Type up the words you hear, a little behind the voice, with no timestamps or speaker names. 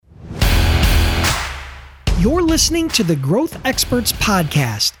You're listening to the Growth Experts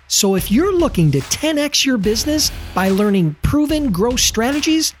Podcast. So if you're looking to 10x your business by learning proven growth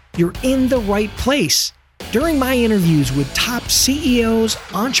strategies, you're in the right place. During my interviews with top CEOs,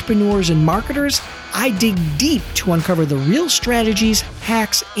 entrepreneurs, and marketers, I dig deep to uncover the real strategies,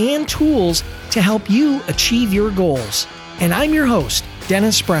 hacks, and tools to help you achieve your goals. And I'm your host,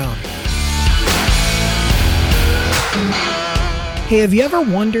 Dennis Brown. Hey, have you ever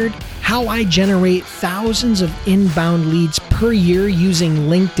wondered how I generate thousands of inbound leads per year using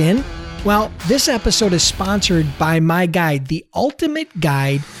LinkedIn? Well, this episode is sponsored by my guide, The Ultimate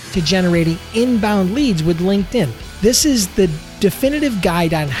Guide to Generating Inbound Leads with LinkedIn. This is the definitive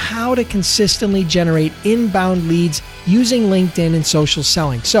guide on how to consistently generate inbound leads using LinkedIn and social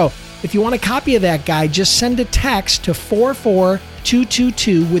selling. So if you want a copy of that guide, just send a text to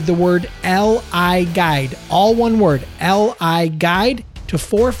 44222 with the word LI Guide, all one word, LI Guide, to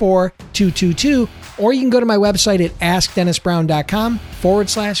 44222, or you can go to my website at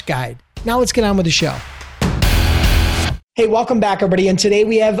askdennisbrown.com/guide. Now let's get on with the show. Hey, welcome back, everybody. And today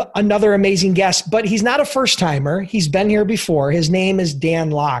we have another amazing guest, but he's not a first timer. He's been here before. His name is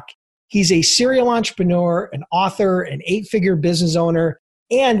Dan Lok. He's a serial entrepreneur, an author, an 8-figure business owner.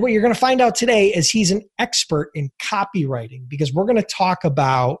 And what you're going to find out today is he's an expert in copywriting, because we're going to talk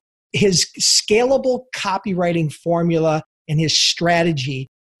about his scalable copywriting formula and his strategy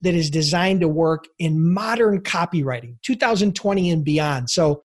that is designed to work in modern copywriting, 2020 and beyond.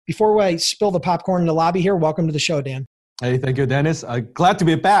 So before I spill the popcorn in the lobby here, welcome to the show, Dan. Hey, thank you, Dennis. Glad to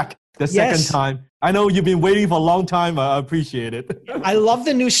be back the second time. I know you've been waiting for a long time. I appreciate it. I love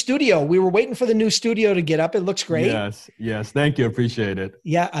the new studio. We were waiting for the new studio to get up. It looks great. Yes. Thank you. Appreciate it.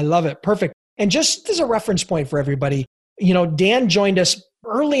 Yeah, I love it. Perfect. And just as a reference point for everybody, Dan joined us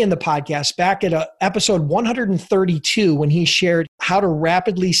early in the podcast, back at episode 132, when he shared how to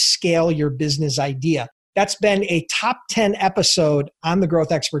rapidly scale your business idea. That's been a top 10 episode on the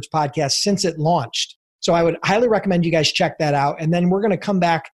Growth Experts podcast since it launched. So I would highly recommend you guys check that out. And then we're going to come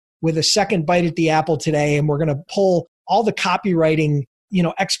back with a second bite at the apple today, and we're going to pull all the copywriting,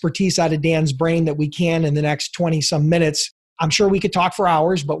 expertise out of Dan's brain that we can in the next 20 some minutes. I'm sure we could talk for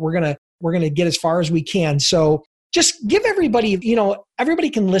hours, but we're going to get as far as we can. So just give everybody, everybody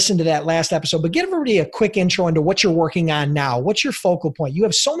can listen to that last episode, but give everybody a quick intro into what you're working on now. What's your focal point? You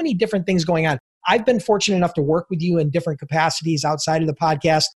have so many different things going on. I've been fortunate enough to work with you in different capacities outside of the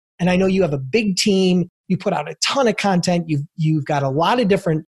podcast. And I know you have a big team. You put out a ton of content. You've got a lot of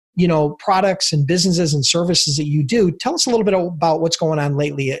different, products and businesses and services that you do. Tell us a little bit about what's going on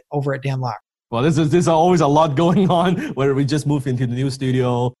lately over at Dan Lok. Well, there's always a lot going on, where we just moved into the new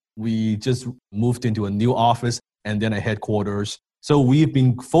studio. We just moved into a new office and then a headquarters. So we've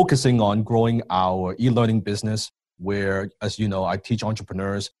been focusing on growing our e-learning business, where, as you know, I teach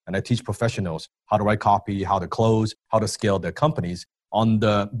entrepreneurs and I teach professionals how to write copy, how to close, how to scale their companies.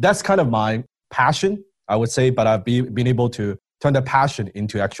 That's kind of my passion, I would say, but I've been able to turn that passion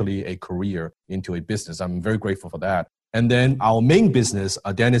into actually a career, into a business. I'm very grateful for that. And then our main business,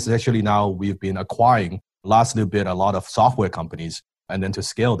 Dan, is actually now we've been acquiring last little bit a lot of software companies and then to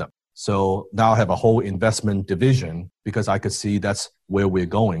scale them. So now I have a whole investment division, because I could see that's where we're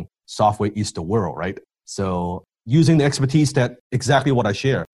going. Software is the world, right? So using the expertise, that exactly what I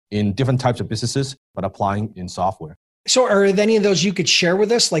share in different types of businesses, but applying in software. So are there any of those you could share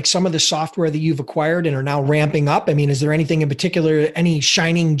with us, like some of the software that you've acquired and are now ramping up? I mean, is there anything in particular, any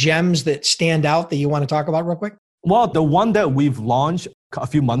shining gems that stand out that you want to talk about real quick? Well, the one that we've launched a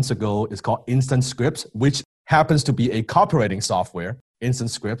few months ago is called Instant Scripts, which happens to be a copywriting software,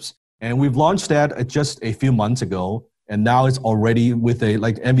 Instant Scripts. And we've launched that just a few months ago. And now it's already with a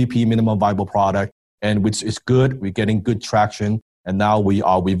MVP, minimum viable product, and which is good. We're getting good traction. And now we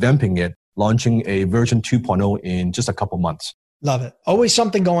are revamping it, launching a version 2.0 in just a couple months. Love it. Always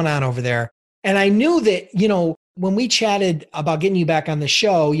something going on over there. And I knew that, when we chatted about getting you back on the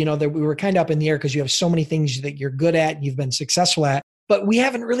show, that we were kind of up in the air because you have so many things that you're good at and you've been successful at, but we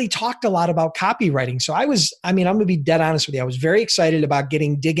haven't really talked a lot about copywriting. So I'm going to be dead honest with you. I was very excited about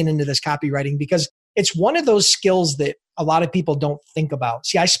digging into this copywriting, because it's one of those skills that a lot of people don't think about.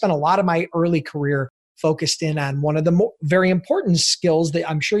 See, I spent a lot of my early career focused in on one of the very important skills that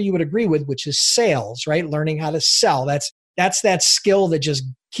I'm sure you would agree with, which is sales, right? Learning how to sell. That's that skill that just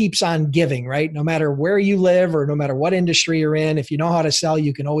keeps on giving, right? No matter where you live or no matter what industry you're in, if you know how to sell,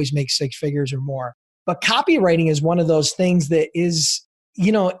 you can always make 6 figures or more. But copywriting is one of those things that is,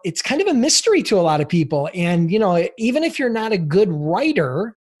 it's kind of a mystery to a lot of people. And, even if you're not a good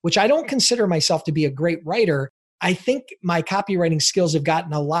writer, which I don't consider myself to be a great writer, I think my copywriting skills have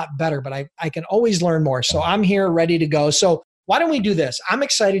gotten a lot better, but I can always learn more. So I'm here ready to go. So why don't we do this? I'm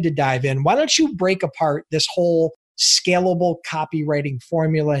excited to dive in. Why don't you break apart this whole scalable copywriting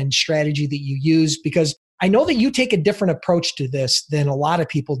formula and strategy that you use? Because I know that you take a different approach to this than a lot of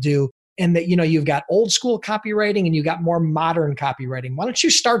people do. And that, you've got old school copywriting and you got more modern copywriting. Why don't you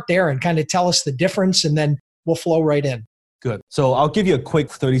start there and kind of tell us the difference, and then we'll flow right in. Good. So I'll give you a quick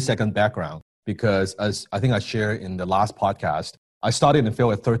 30-second background, because as I think I shared in the last podcast, I started and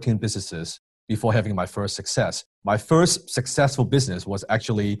failed at 13 businesses before having my first success. My first successful business was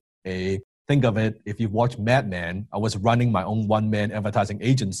actually think of it, if you've watched Mad Men, I was running my own one-man advertising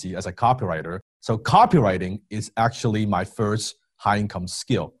agency as a copywriter. So copywriting is actually my first high-income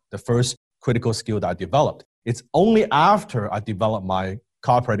skill, the first critical skill that I developed. It's only after I developed my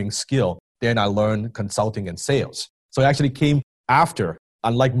copywriting skill, then I learned consulting and sales. So it actually came after.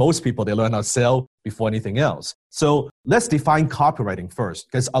 Unlike most people, they learn how to sell before anything else. So let's define copywriting first,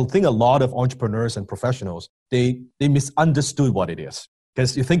 because I think a lot of entrepreneurs and professionals, they misunderstood what it is.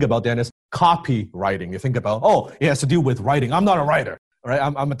 Because you think about that as copywriting. You think about, oh, it has to do with writing. I'm not a writer, right?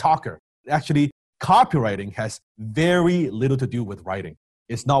 I'm a talker. Actually, copywriting has very little to do with writing.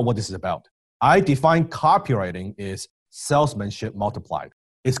 It's not what this is about. I define copywriting is salesmanship multiplied.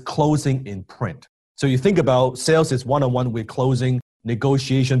 It's closing in print. So you think about sales is one-on-one with closing,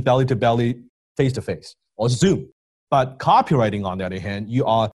 negotiation, belly-to-belly, face-to-face, or Zoom. But copywriting, on the other hand, you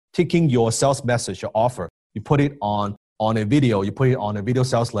are taking your sales message, your offer, you put it on a video, you put it on a video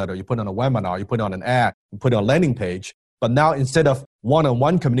sales letter, you put it on a webinar, you put it on an ad, you put it on a landing page. But now instead of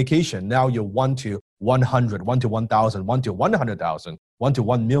one-on-one communication, now you're 1 to 100, 1 to 1,000, 1 to 100,000, 1 to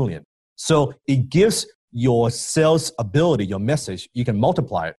 1 million. So it gives your sales ability, your message, you can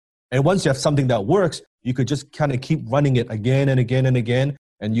multiply it. And once you have something that works, you could just kind of keep running it again and again and again,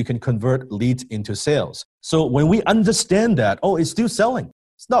 and you can convert leads into sales. So when we understand that, oh, it's still selling.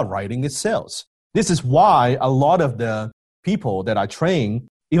 It's not writing, it's sales. This is why a lot of the people that I train,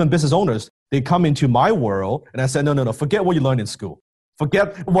 even business owners, they come into my world and I say, no, forget what you learned in school.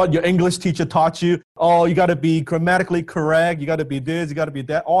 Forget what your English teacher taught you. Oh, you got to be grammatically correct. You got to be this, you got to be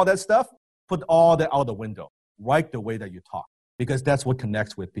that, all that stuff. Put all that out the window. Write the way that you talk, because that's what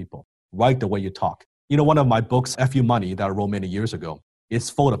connects with people. Write the way you talk. One of my books, F.U. Money, that I wrote many years ago, is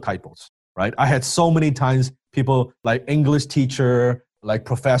full of typos, right? I had so many times people like English teacher, like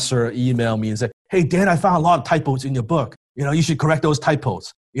professor email me and say, hey, Dan, I found a lot of typos in your book. You should correct those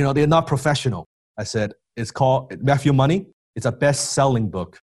typos. They're not professional. I said, it's called F.U. Money. It's a best-selling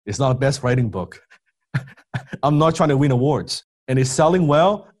book. It's not a best-writing book. I'm not trying to win awards. And it's selling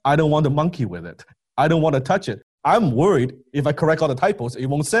well. I don't want to monkey with it. I don't want to touch it. I'm worried if I correct all the typos, it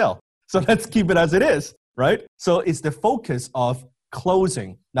won't sell. So let's keep it as it is, right? So it's the focus of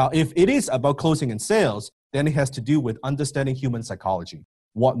closing. Now, if it is about closing and sales, then it has to do with understanding human psychology.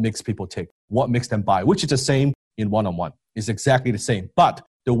 What makes people tick? What makes them buy? Which is the same in one-on-one. It's exactly the same. But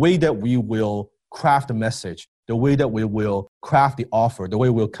the way that we will craft the message, the way that we will craft the offer, the way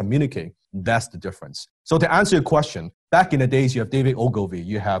we'll communicate, that's the difference. So to answer your question, back in the days, you have David Ogilvy,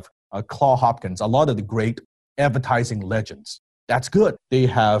 you have Claude Hopkins, a lot of the great advertising legends. That's good. They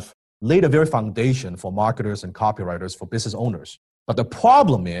have laid a very foundation for marketers and copywriters, for business owners. But the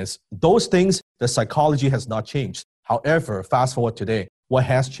problem is, those things, the psychology has not changed. However, fast forward today, what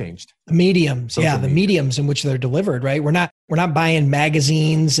has changed? The mediums, the mediums in which they're delivered, right? We're not buying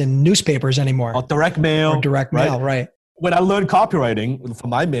magazines and newspapers anymore. Or direct mail. Or direct mail, right? When I learned copywriting from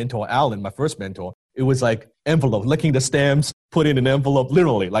my mentor, Alan, my first mentor, it was like envelope, licking the stamps, put in an envelope,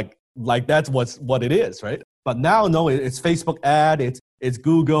 literally, like that's what it is, right? But now, no, it's Facebook ad, it's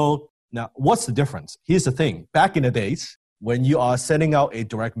Google. Now, what's the difference? Here's the thing. Back in the days, when you are sending out a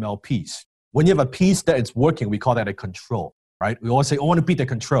direct mail piece, when you have a piece that is working, we call that a control, right? We always say, I want to beat the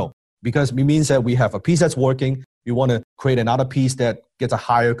control, because it means that we have a piece that's working. We want to create another piece that gets a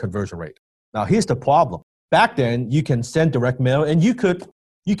higher conversion rate. Now, here's the problem. Back then, you can send direct mail and you could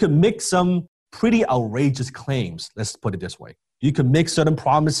make some pretty outrageous claims. Let's put it this way. You could make certain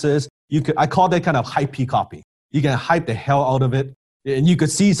promises. I call that kind of hypey copy. You can hype the hell out of it. And you could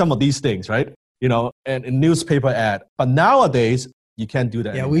see some of these things, right? And a newspaper ad. But nowadays, you can't do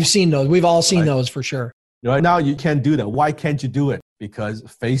that anymore. We've seen those. We've all seen those for sure. Right now, you can't do that. Why can't you do it? Because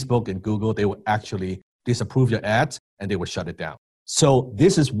Facebook and Google, they will actually disapprove your ads and they will shut it down. So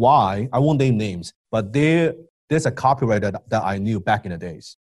this is why, I won't name names, but there's a copywriter that I knew back in the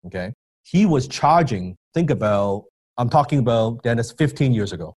days, okay? He was charging, I'm talking about, Dennis, 15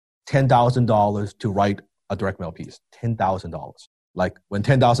 years ago, $10,000 to write a direct mail piece. $10,000. Like when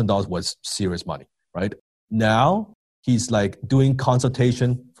 $10,000 was serious money, right? Now he's like doing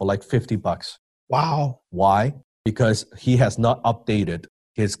consultation for like $50. Wow. Why? Because he has not updated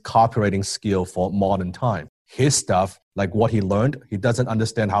his copywriting skill for modern time. his stuff, like what he learned. He doesn't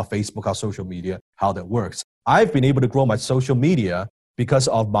understand how Facebook, how social media, how that works. I've been able to grow my social media because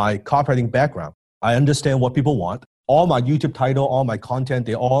of my copywriting background. I understand what people want. All my YouTube title, all my content,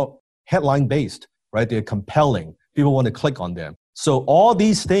 they're all headline based, right? They're compelling. People want to click on them. So all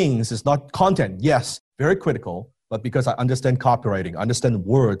these things is not content. Yes, very critical, but because I understand copywriting, I understand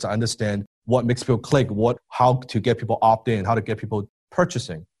words, I understand what makes people click, how to get people opt in, how to get people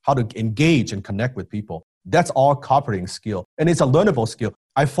purchasing, how to engage and connect with people. That's all copywriting skill. And it's a learnable skill.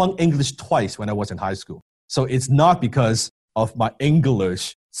 I flunked English twice when I was in high school. So it's not because of my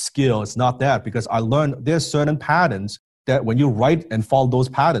English skill. It's not that, because I learned there's certain patterns that when you write and follow those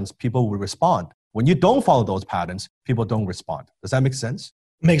patterns, people will respond. When you don't follow those patterns, people don't respond. Does that make sense?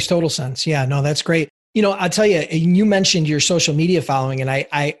 Makes total sense. Yeah, no, that's great. I'll tell you, you mentioned your social media following, and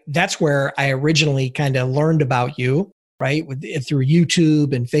I that's where I originally kind of learned about you, right? Through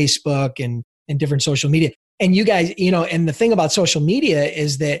YouTube and Facebook and different social media. And you guys, and the thing about social media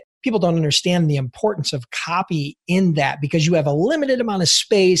is that people don't understand the importance of copy in that, because you have a limited amount of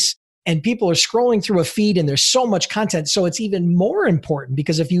space and people are scrolling through a feed and there's so much content. So it's even more important,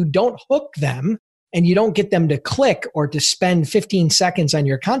 because if you don't hook them and you don't get them to click or to spend 15 seconds on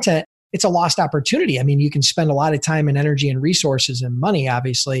your content, it's a lost opportunity. I mean, you can spend a lot of time and energy and resources and money,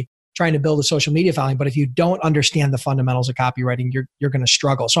 obviously, trying to build a social media following. But if you don't understand the fundamentals of copywriting, you're going to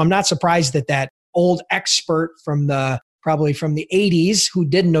struggle. So I'm not surprised that old expert probably from the 80s who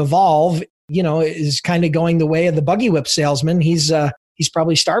didn't evolve, is kind of going the way of the buggy whip salesman. He's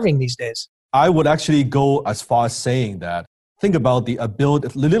probably starving these days. I would actually go as far as saying that, think about the ability,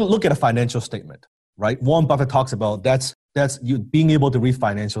 look at a financial statement, right? Warren Buffett talks about that's you being able to read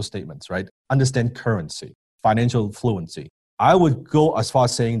financial statements, right? Understand currency, financial fluency. I would go as far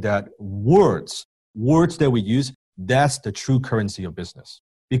as saying that words that we use, that's the true currency of business.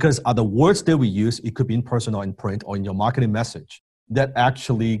 Because are the words that we use, it could be in person or in print or in your marketing message, that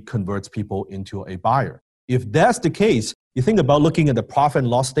actually converts people into a buyer. If that's the case, you think about looking at the profit and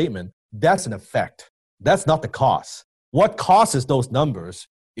loss statement, that's an effect. That's not the cost. What causes those numbers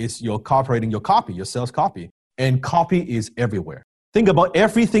is your copywriting, your copy, your sales copy. And copy is everywhere. Think about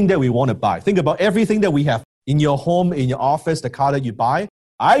everything that we want to buy. Think about everything that we have in your home, in your office, the car that you buy.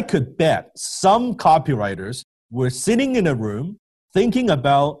 I could bet some copywriters were sitting in a room thinking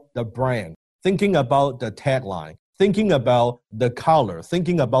about the brand, thinking about the tagline, thinking about the color,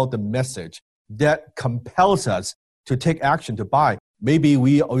 thinking about the message that compels us to take action to buy. Maybe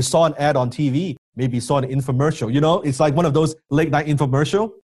we saw an ad on TV, maybe saw an infomercial. It's like one of those late night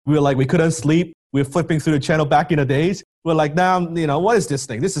infomercial. We couldn't sleep. We're flipping through the channel back in the days. We're like, now, what is this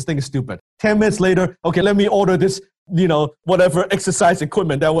thing? This thing is stupid. 10 minutes later, okay, let me order this, whatever exercise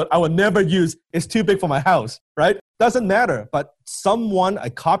equipment that I would never use. It's too big for my house, right? Doesn't matter. But someone, a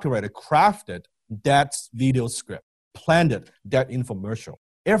copywriter, crafted that video script, planned it, that infomercial.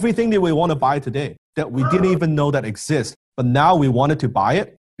 Everything that we want to buy today that we didn't even know that exists, but now we wanted to buy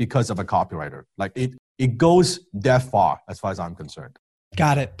it because of a copywriter. Like it goes that far as far as I'm concerned.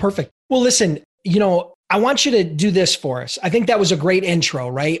 Got it. Perfect. Well, listen, I want you to do this for us. I think that was a great intro,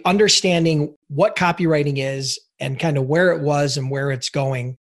 right? Understanding what copywriting is and kind of where it was and where it's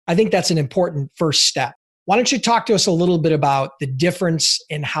going. I think that's an important first step. Why don't you talk to us a little bit about the difference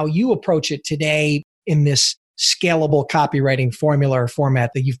in how you approach it today in this scalable copywriting formula or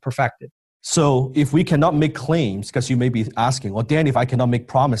format that you've perfected? So if we cannot make claims, because you may be asking, well, Dan, if I cannot make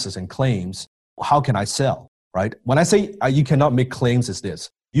promises and claims, how can I sell, right? When I say you cannot make claims, is this.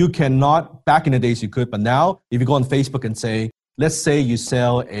 You cannot, back in the days you could, but now if you go on Facebook and say, let's say you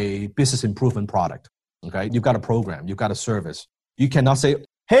sell a business improvement product, okay? You've got a program, you've got a service. You cannot say,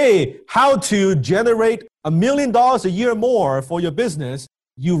 hey, how to generate $1 million a year more for your business.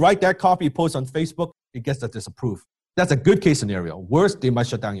 You write that copy, post on Facebook, it gets disapproved. That's a good case scenario. Worse, they might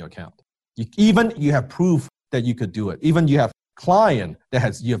shut down your account. Even you have proof that you could do it. Even you have client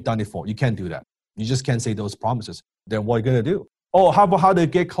that you have done it for. You can't do that. You just can't say those promises. Then what are you going to do? Oh, how about how to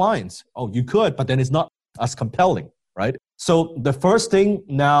get clients? Oh, you could, but then it's not as compelling, right? So the first thing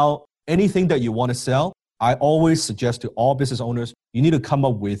now, anything that you want to sell, I always suggest to all business owners, you need to come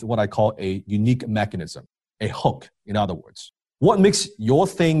up with what I call a unique mechanism, a hook, in other words. What makes your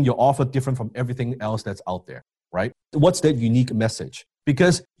thing, your offer different from everything else that's out there, right? What's that unique message?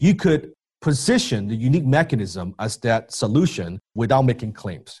 Because you could position the unique mechanism as that solution without making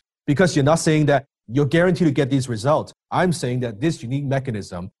claims. Because you're not saying that you're guaranteed to get these results. I'm saying that this unique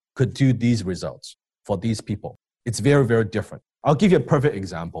mechanism could do these results for these people. It's very, very different. I'll give you a perfect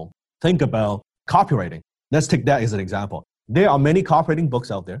example. Think about copywriting. Let's take that as an example. There are many copywriting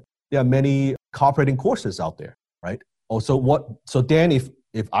books out there. There are many copywriting courses out there, right? So Dan,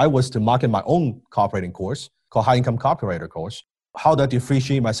 if I was to market my own copywriting course, called High Income Copywriter course. How do I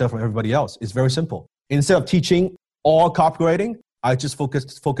differentiate myself from everybody else? It's very simple. Instead of teaching all copywriting, I just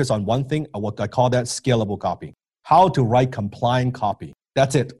focus on one thing, what I call that scalable copy. How to write compliant copy.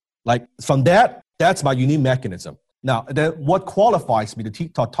 That's it. Like from that's my unique mechanism. Now, what qualifies me to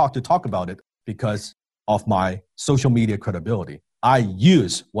talk about it because of my social media credibility. I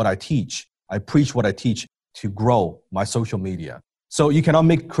use what I teach. I preach what I teach to grow my social media. So you cannot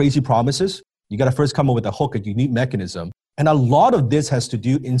make crazy promises. You got to first come up with a hook, a unique mechanism. And a lot of this has to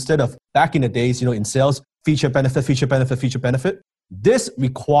do, instead of back in the days, in sales, feature, benefit. This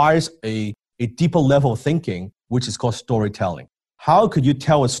requires a deeper level of thinking, which is called storytelling. How could you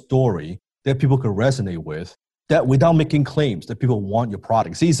tell a story that people could resonate with that without making claims that people want your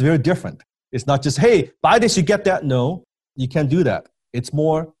product? See, it's very different. It's not just, hey, buy this, you get that. No, you can't do that. It's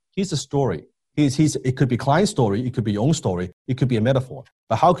more, here's a story. It could be client story, it could be your own story, it could be a metaphor.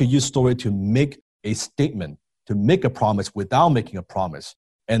 But how could you use story to make a statement, to make a promise without making a promise,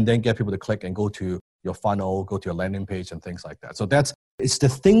 and then get people to click and go to your funnel, go to your landing page and things like that. So it's the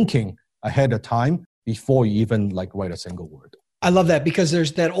thinking ahead of time before you even write a single word. I love that because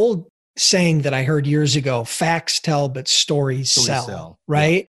there's that old saying that I heard years ago, facts tell, but stories sell,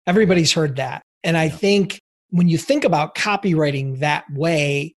 right? Yeah. Everybody's heard that. And I think when you think about copywriting that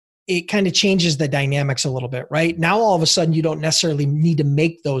way, it kind of changes the dynamics a little bit, right? Now, all of a sudden, you don't necessarily need to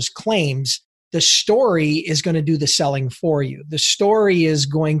make those claims. The story is going to do the selling for you. The story is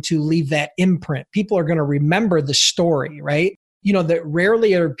going to leave that imprint. People are going to remember the story, right? That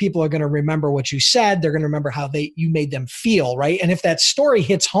rarely are people going to remember what you said. They're going to remember how you made them feel, right? And if that story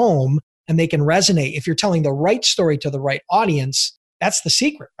hits home and they can resonate, if you're telling the right story to the right audience, that's the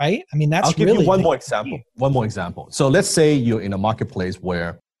secret, right? I mean, that's I'll give you one more example. So let's say you're in a marketplace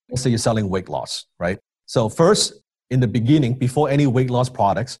where, let's say you're selling weight loss, right? So first, in the beginning, before any weight loss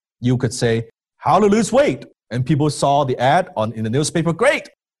products, you could say, how to lose weight. And people saw the ad in the newspaper. Great.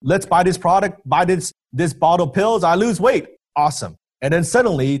 Let's buy this product, buy this bottle of pills. I lose weight. Awesome. And then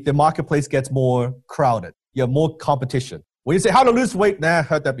suddenly the marketplace gets more crowded. You have more competition. When you say how to lose weight, I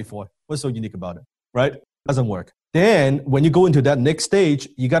heard that before. What's so unique about it, right? Doesn't work. Then when you go into that next stage,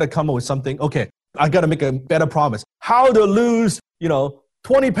 you got to come up with something. Okay, I got to make a better promise. How to lose,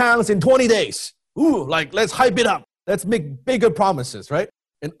 20 pounds in 20 days. Ooh, let's hype it up. Let's make bigger promises, right?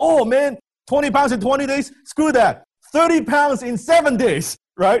 And oh man, 20 pounds in 20 days? Screw that. 30 pounds in 7 days,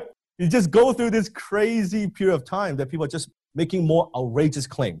 right? You just go through this crazy period of time that people are just making more outrageous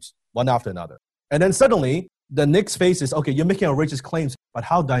claims one after another. And then suddenly, the next phase is, okay, you're making outrageous claims, but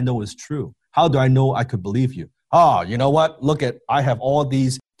how do I know it's true? How do I know I could believe you? You know what? Look I have all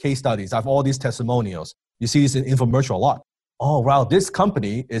these case studies. I have all these testimonials. You see this in infomercial a lot. Oh, wow, this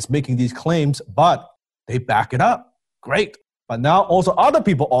company is making these claims, but they back it up. Great. But now also other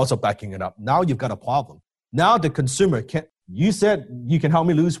people also backing it up. Now you've got a problem. Now the consumer you said you can help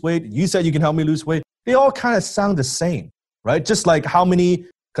me lose weight. You said you can help me lose weight. They all kind of sound the same, right? Just like how many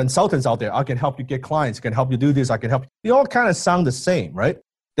consultants out there, I can help you get clients, I can help you do this, I can help you. They all kind of sound the same, right?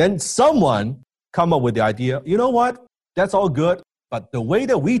 Then someone come up with the idea, you know what? That's all good. But the way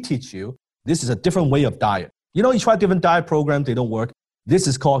that we teach you, this is a different way of diet. You try different diet programs, they don't work. This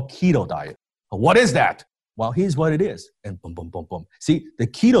is called keto diet. What is that? Well, here's what it is. And boom, boom, boom, boom. See, the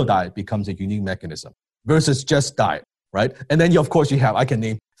keto diet becomes a unique mechanism versus just diet, right? And then, of course, I can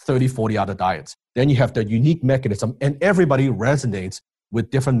name 30, 40 other diets. Then you have the unique mechanism, and everybody resonates with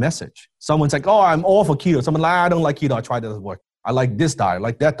different message. Someone's like, oh, I'm all for keto. Someone like, I don't like keto. I tried it, doesn't work. I like this diet, I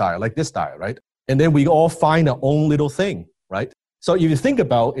like that diet, I like this diet, right? And then we all find our own little thing, right? So if you think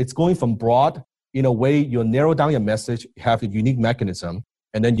about it's going from broad, in a way, you narrow down your message, you have a unique mechanism,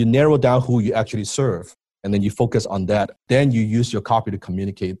 and then you narrow down who you actually serve. And then you focus on that. Then you use your copy to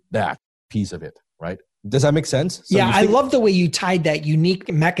communicate that piece of it, right? Does that make sense? So I love the way you tied that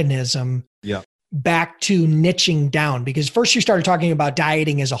unique mechanism back to niching down, because first you started talking about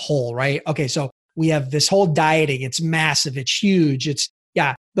dieting as a whole, right? Okay, so we have this whole dieting. It's massive. It's huge.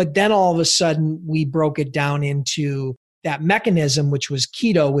 But then all of a sudden we broke it down into that mechanism, which was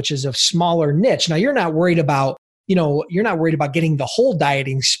keto, which is a smaller niche. Now you're not worried about, getting the whole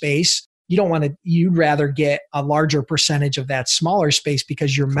dieting space. You'd rather get a larger percentage of that smaller space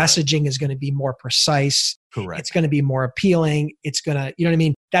because your messaging is going to be more precise. Correct. It's going to be more appealing. It's going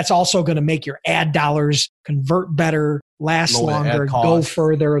to, that's also going to make your ad dollars convert better, last longer, go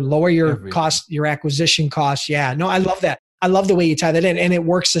further, lower your cost, your acquisition costs. Yeah, no, I love that. I love the way you tie that in, and it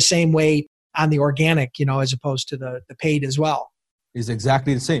works the same way on the organic, as opposed to the paid as well. It's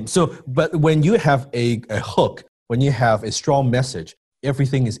exactly the same. So, but when you have a hook, when you have a strong message,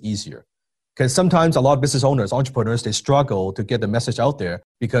 everything is easier. Because sometimes a lot of business owners, entrepreneurs, they struggle to get the message out there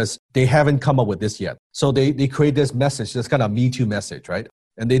because they haven't come up with this yet. So they create this message, this kind of Me Too message, right?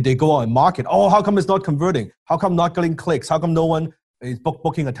 And they go out and market, oh, how come it's not converting? How come not getting clicks? How come no one is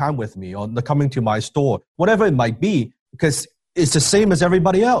booking a time with me or coming to my store? Whatever it might be, because it's the same as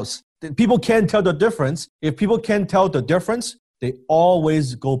everybody else. People can't tell the difference. If people can't tell the difference, they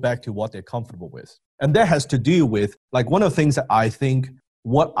always go back to what they're comfortable with. And that has to do with, like, one of the things that I think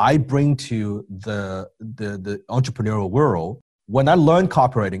what I bring to the entrepreneurial world, when I learned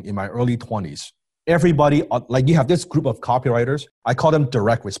copywriting in my early 20s, everybody, like, you have this group of copywriters, I call them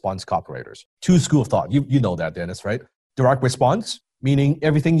direct response copywriters. Two school of thought. You know that, Dennis, right? Direct response, meaning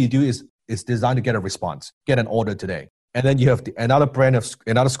everything you do is designed to get a response, get an order today. And then you have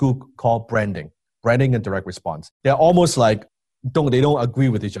another school called branding and direct response. They're almost like, they don't agree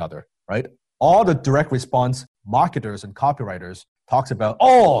with each other, right? All the direct response marketers and copywriters talks about,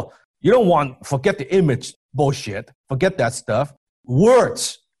 oh, you don't want, forget the image bullshit, forget that stuff.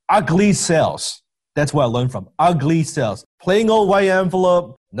 Words, ugly sales. That's what I learned from. Ugly sales. Plain old white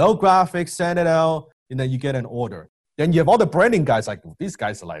envelope, no graphics, send it out, and then you get an order. Then you have all the branding guys, like, these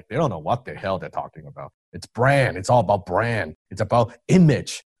guys are like, they don't know what the hell they're talking about. It's brand. It's all about brand. It's about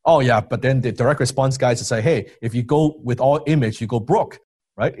image. Oh, yeah, but then the direct response guys will say, hey, if you go with all image, you go broke,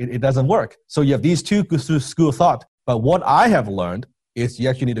 right? It doesn't work. So you have these two school of thought. But what I have learned is you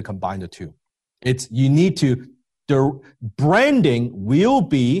actually need to combine the two. The branding will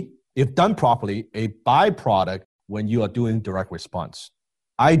be, if done properly, a byproduct when you are doing direct response.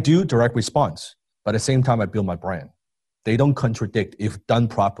 I do direct response, but at the same time, I build my brand. They don't contradict if done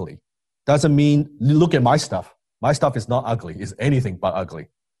properly. Doesn't mean, look at my stuff. My stuff is not ugly. It's anything but ugly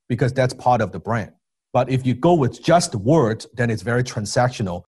because that's part of the brand. But if you go with just words, then it's very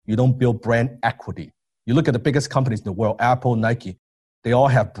transactional. You don't build brand equity. You look at the biggest companies in the world, Apple, Nike, they all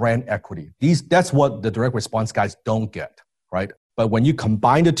have brand equity. That's what the direct response guys don't get, right? But when you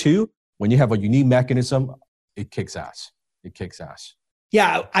combine the two, when you have a unique mechanism, it kicks ass. It kicks ass.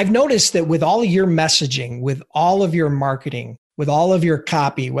 Yeah, I've noticed that with all of your messaging, with all of your marketing, with all of your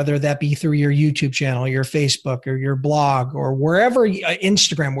copy, whether that be through your YouTube channel, your Facebook, or your blog, or wherever,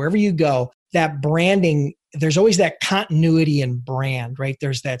 Instagram, wherever you go, that branding, there's always that continuity in brand, right?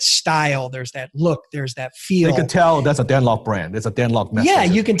 There's that style, there's that look, there's that feel. You can tell that's a Dan Lok brand. It's a Dan Lok message. Yeah,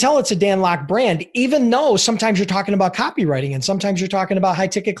 you can tell it's a Dan Lok brand, even though sometimes you're talking about copywriting and sometimes you're talking about high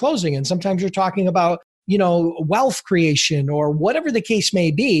ticket closing and sometimes you're talking about, wealth creation or whatever the case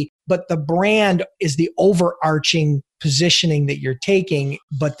may be. But the brand is the overarching positioning that you're taking,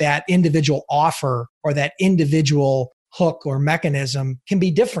 but that individual offer or that individual hook or mechanism can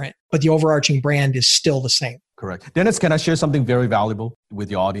be different, but the overarching brand is still the same. Correct. Dennis, can I share something very valuable with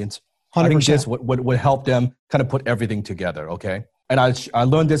your audience? 100%. I think this would help them kind of put everything together, okay? And I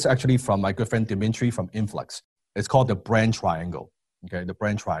learned this actually from my good friend Dimitri from Influx. It's called the brand triangle, okay? The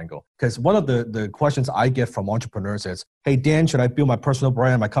brand triangle. Because one of the questions I get from entrepreneurs is, hey, Dan, should I build my personal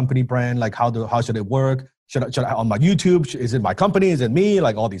brand, my company brand? Like how should it work? Should I on my YouTube? Is it my company? Is it me?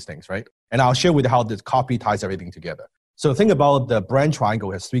 Like all these things, right? And I'll share with you how this copy ties everything together. So think about the brand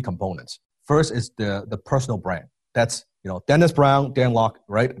triangle has three components. First is the personal brand. That's, Dennis Brown, Dan Lok,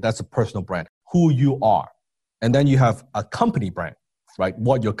 right? That's a personal brand, who you are. And then you have a company brand, right?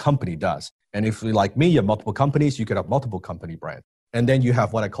 What your company does. And if you're like me, you have multiple companies, you could have multiple company brands. And then you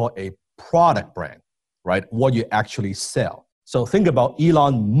have what I call a product brand, right? What you actually sell. So think about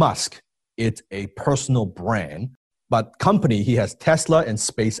Elon Musk. It's a personal brand, but company, he has Tesla and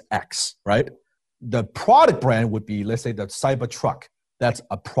SpaceX, right? The product brand would be, let's say, the Cybertruck. That's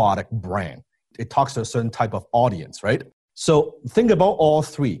a product brand. It talks to a certain type of audience, right? So think about all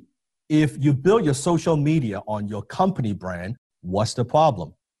three. If you build your social media on your company brand, what's the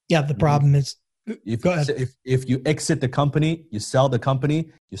problem? Yeah, the problem is, go ahead. If you exit the company, you sell the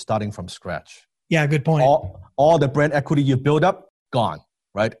company, you're starting from scratch. Yeah, good point. All the brand equity you build up, gone,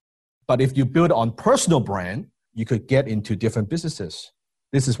 right? But if you build on personal brand, you could get into different businesses.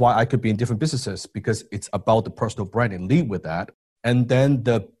 This is why I could be in different businesses, because it's about the personal brand and lead with that. And then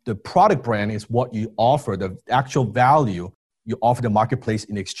the product brand is what you offer, the actual value you offer the marketplace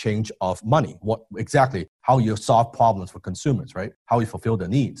in exchange of money. What exactly, how you solve problems for consumers, right? How you fulfill their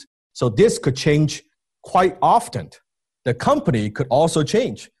needs. So this could change quite often. The company could also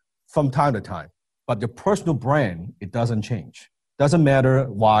change from time to time, but the personal brand, it doesn't change. Doesn't matter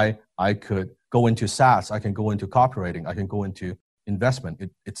why I could go into SaaS, I can go into copywriting, I can go into investment.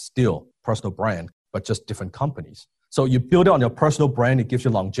 It's still personal brand, but just different companies. So you build it on your personal brand, it gives you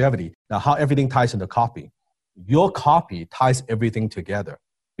longevity. Now, how everything ties into copy. Your copy ties everything together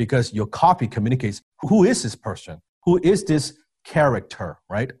because your copy communicates, who is this person? Who is this character,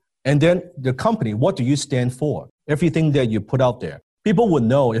 right? And then the company, what do you stand for? Everything that you put out there. People would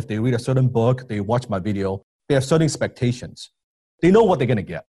know if they read a certain book, they watch my video, they have certain expectations. They know what they're going to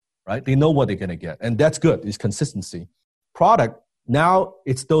get, right? They know what they're going to get. And that's good. It's consistency. Product, now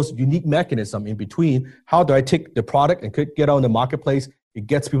it's those unique mechanisms in between. How do I take the product and get out in the marketplace? It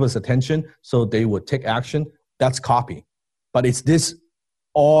gets people's attention, so they would take action. That's copy. But it's this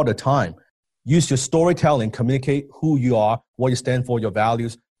all the time. Use your storytelling, communicate who you are, what you stand for, your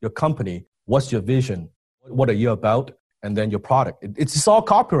values, your company, what's your vision, what are you about, and then your product. It's all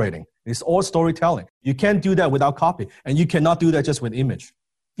copywriting. It's all storytelling. You can't do that without copy, and you cannot do that just with image.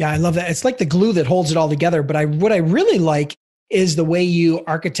 Yeah, I love that. It's like the glue that holds it all together. But what I really like is the way you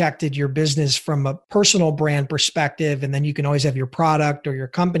architected your business from a personal brand perspective, and then you can always have your product or your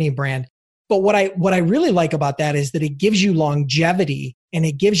company brand. But what I really like about that is that it gives you longevity, and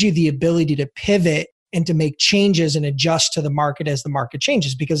it gives you the ability to pivot and to make changes and adjust to the market as the market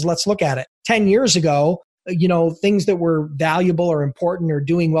changes. Because let's look at it. 10 years ago, things that were valuable or important or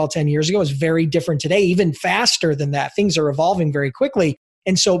doing well 10 years ago is very different today, even faster than that. Things are evolving very quickly.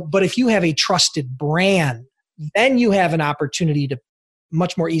 And so, but if you have a trusted brand, then you have an opportunity to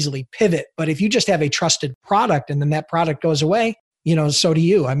much more easily pivot. But if you just have a trusted product and then that product goes away, so do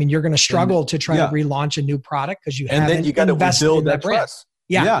you. I mean, you're going to struggle to try to relaunch a new product because you haven't invested in that brand. And then you got to build that trust.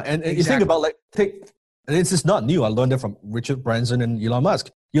 Yeah. And exactly. You think about and this is not new. I learned it from Richard Branson and Elon Musk.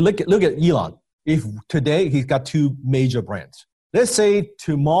 You look at Elon. If today he's got two major brands, let's say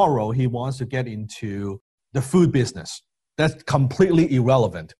tomorrow he wants to get into the food business. That's completely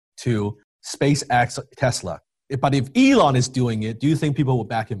irrelevant to SpaceX, Tesla. But if Elon is doing it, do you think people will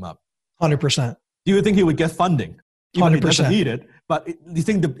back him up? 100%. Do you think he would get funding? 100%. He doesn't need it. But you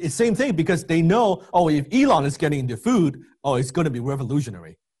think the same thing because they know, if Elon is getting into food, it's going to be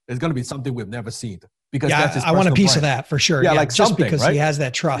revolutionary. It's going to be something we've never seen. Because that's his I want a piece brand. of that for sure. Yeah, like just because right? he has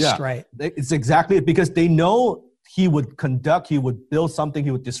that trust, right? It's exactly it because they know he would build something,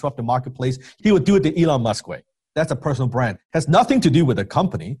 he would disrupt the marketplace. He would do it the Elon Musk way. That's a personal brand. It has nothing to do with the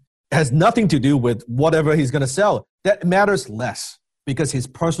company. It has nothing to do with whatever he's going to sell. That matters less because his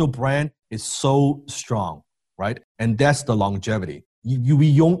personal brand is so strong, right? And that's the longevity.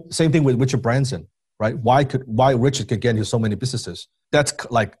 Same thing with Richard Branson, right? Why Richard could get into so many businesses? That's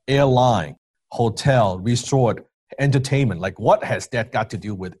like airline, hotel, resort, entertainment. Like what has that got to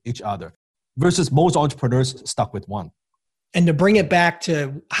do with each other? Versus most entrepreneurs stuck with one. And to bring it back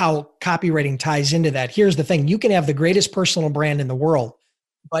to how copywriting ties into that, here's the thing. You can have the greatest personal brand in the world,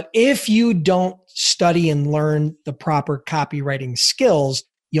 but if you don't study and learn the proper copywriting skills,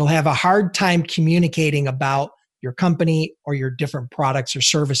 you'll have a hard time communicating about your company or your different products or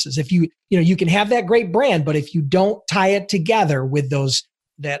services. If you can have that great brand, but if you don't tie it together with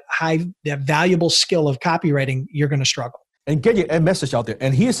that valuable skill of copywriting, you're going to struggle. And get your message out there.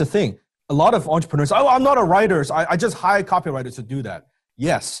 And here's the thing. A lot of entrepreneurs, I'm not a writer. I just hire copywriters to do that.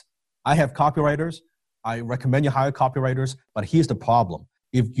 Yes, I have copywriters. I recommend you hire copywriters. But here's the problem.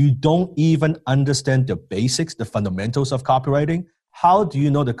 If you don't even understand the basics, the fundamentals of copywriting, how do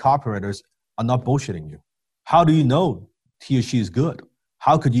you know the copywriters are not bullshitting you? How do you know he or she is good?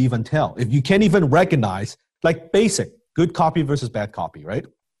 How could you even tell? If you can't even recognize, like basic, good copy versus bad copy, right?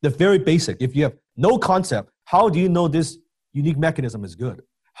 The very basic. If you have no concept, how do you know this unique mechanism is good?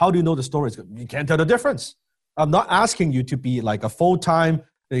 How do you know the story is good? You can't tell the difference. I'm not asking you to be like a full-time,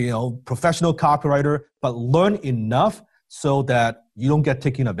 professional copywriter, but learn enough so that you don't get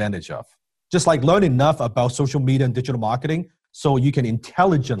taken advantage of. Just like learn enough about social media and digital marketing so you can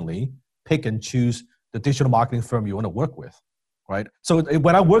intelligently pick and choose the digital marketing firm you want to work with, right? So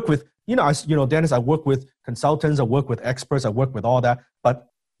when I work with, Dennis, I work with consultants, I work with experts, I work with all that, but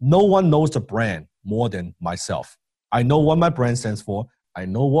no one knows the brand more than myself. I know what my brand stands for. I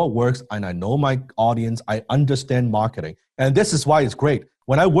know what works, and I know my audience. I understand marketing. And this is why it's great.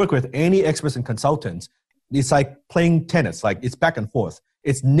 When I work with any experts and consultants, it's like playing tennis. Like it's back and forth.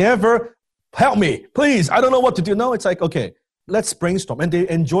 It's never, help me, please. I don't know what to do. No, it's like, okay, let's brainstorm. And they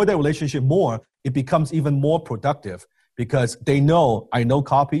enjoy that relationship more. It becomes even more productive because they know, I know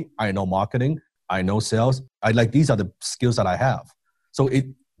copy, I know marketing, I know sales. These are the skills that I have. So it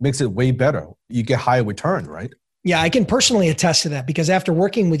makes it way better. You get higher return, right? Yeah, I can personally attest to that because after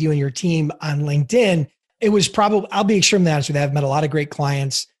working with you and your team on LinkedIn, it was probably, I'll be extremely honest with you, I've met a lot of great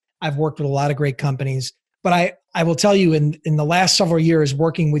clients. I've worked with a lot of great companies, but I will tell you in the last several years,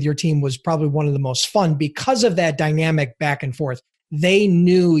 working with your team was probably one of the most fun because of that dynamic back and forth. They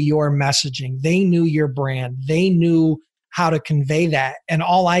knew your messaging. They knew your brand. They knew how to convey that. And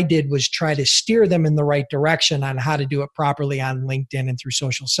all I did was try to steer them in the right direction on how to do it properly on LinkedIn and through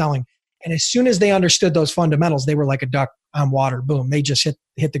social selling. And as soon as they understood those fundamentals, they were like a duck on water. Boom. They just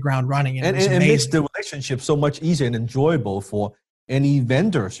hit the ground running. And it makes the relationship so much easier and enjoyable for any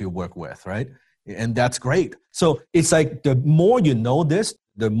vendors you work with, right? And that's great. So it's like the more you know this,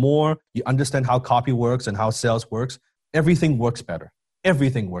 the more you understand how copy works and how sales works, everything works better.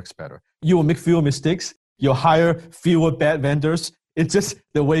 Everything works better. You will make fewer mistakes. You'll hire fewer bad vendors. It's just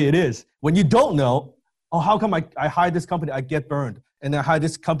the way it is. When you don't know, oh, how come I hired this company, I get burned. And I hired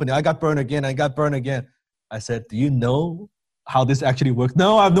this company, I got burned again, I got burned again. I said, do you know how this actually works?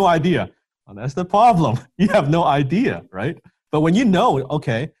 No, I have no idea. Well, that's the problem. You have no idea, right? But when you know,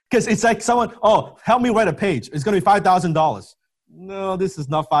 okay, because it's like someone, oh, help me write a page. It's going to be $5,000. No, this is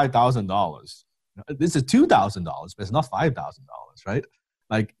not $5,000. This is $2,000, but it's not $5,000, right?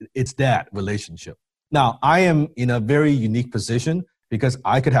 Like it's that relationship. Now, I am in a very unique position because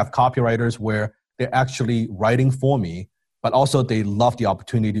I could have copywriters where they're actually writing for me, but also they love the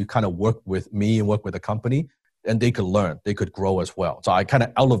opportunity to kind of work with me and work with a company, and they could learn, they could grow as well. So I kind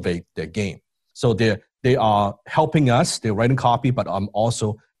of elevate their game. So they are helping us, they're writing copy, but I'm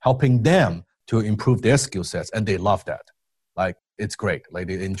also helping them to improve their skill sets, and they love that. Like, it's great. Like,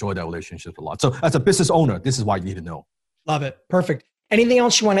 they enjoy that relationship a lot. So as a business owner, this is why you need to know. Love it. Perfect. Anything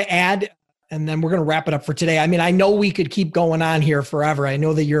else you want to add? And then we're going to wrap it up for today. I mean, I know we could keep going on here forever. I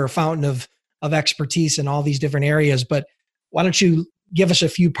know that you're a fountain of expertise in all these different areas, but why don't you give us a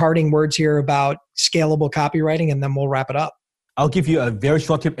few parting words here about scalable copywriting, and then we'll wrap it up. I'll give you a very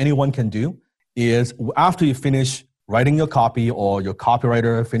short tip anyone can do is after you finish writing your copy or your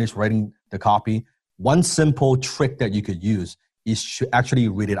copywriter finish writing the copy, one simple trick that you could use is to actually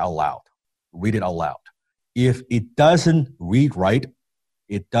read it out loud. Read it out loud. If it doesn't read right,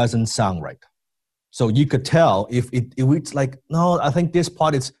 it doesn't sound right. So you could tell if it's like, no, I think this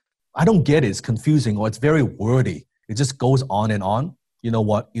part I don't get it, it's confusing, or it's very wordy. It just goes on and on. You know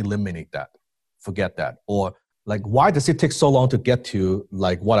what? Eliminate that. Forget that. Or like, why does it take so long to get to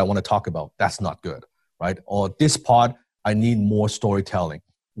like what I want to talk about? That's not good, right? Or this part, I need more storytelling.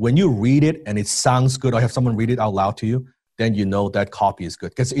 When you read it and it sounds good, or have someone read it out loud to you, then you know that copy is good,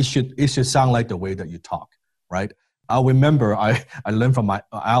 because it should sound like the way that you talk, right? I remember I learned from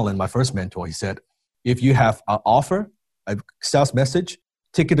Alan, my first mentor. He said, if you have an offer, a sales message,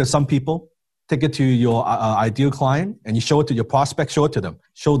 take it to some people, take it to your ideal client, and you show it to your prospect, show it to them,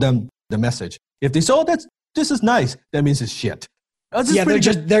 show them the message. If they say, oh, this is nice, that means it's shit. Yeah,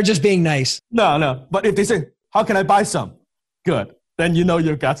 they're just being nice. No. But if they say, how can I buy some? Good. Then you know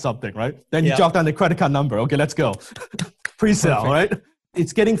you've got something, right? Then you jot down the credit card number. Okay, let's go. Pre-sale, right?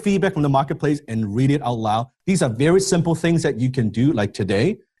 It's getting feedback from the marketplace and read it out loud. These are very simple things that you can do like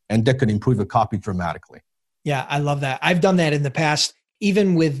today, and that could improve your copy dramatically. Yeah, I love that. I've done that in the past,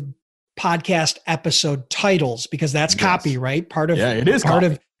 even with podcast episode titles, because that's copy, right? It is part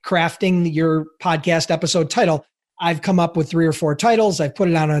of crafting your podcast episode title. I've come up with 3 or 4 titles. I've put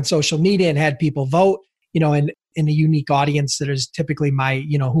it out on social media and had people vote, and in a unique audience that is typically my,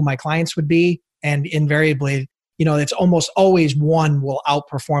 who my clients would be. And invariably, it's almost always one will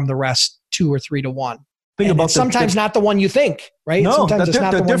outperform the rest 2 or 3 to 1. Think about sometimes not the one you think, right? No, sometimes it's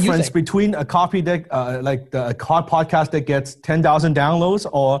not the difference between a copy that, like a podcast that gets 10,000 downloads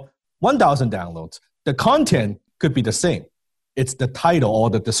or 1,000 downloads. The content could be the same. It's the title or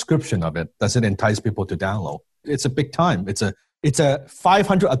the description of it. Does it entice people to download? It's a big time. It's a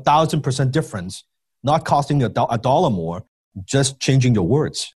 1,000% difference, not costing a dollar more, just changing your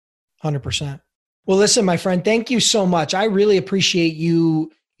words. 100%. Well, listen, my friend, thank you so much. I really appreciate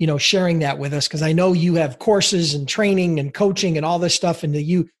you, sharing that with us, because I know you have courses and training and coaching and all this stuff, and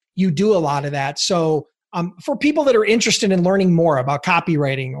you do a lot of that. So for people that are interested in learning more about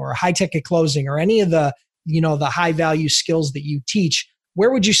copywriting or high ticket closing or any of the, the high value skills that you teach,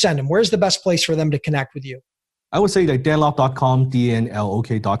 where would you send them? Where's the best place for them to connect with you? I would say like danlok.com,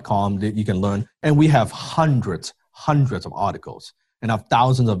 danlok.com, that you can learn. And we have hundreds of articles, and have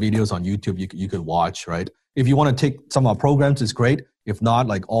thousands of videos on YouTube you could watch, right? If you want to take some of our programs, it's great. If not,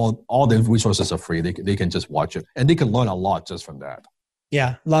 like all the resources are free. They can just watch it, and they can learn a lot just from that.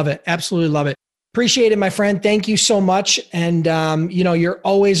 Yeah, love it. Absolutely love it. Appreciate it, my friend. Thank you so much. And, you're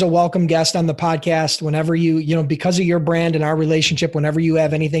always a welcome guest on the podcast whenever because of your brand and our relationship, whenever you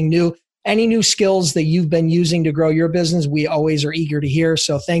have anything new, any new skills that you've been using to grow your business, we always are eager to hear.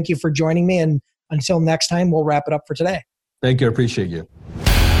 So thank you for joining me. And until next time, we'll wrap it up for today. Thank you. I appreciate you.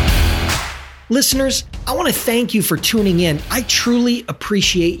 Listeners, I want to thank you for tuning in. I truly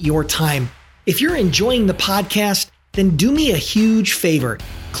appreciate your time. If you're enjoying the podcast, then do me a huge favor.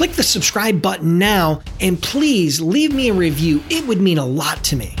 Click the subscribe button now, and please leave me a review. It would mean a lot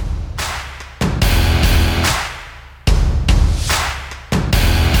to me.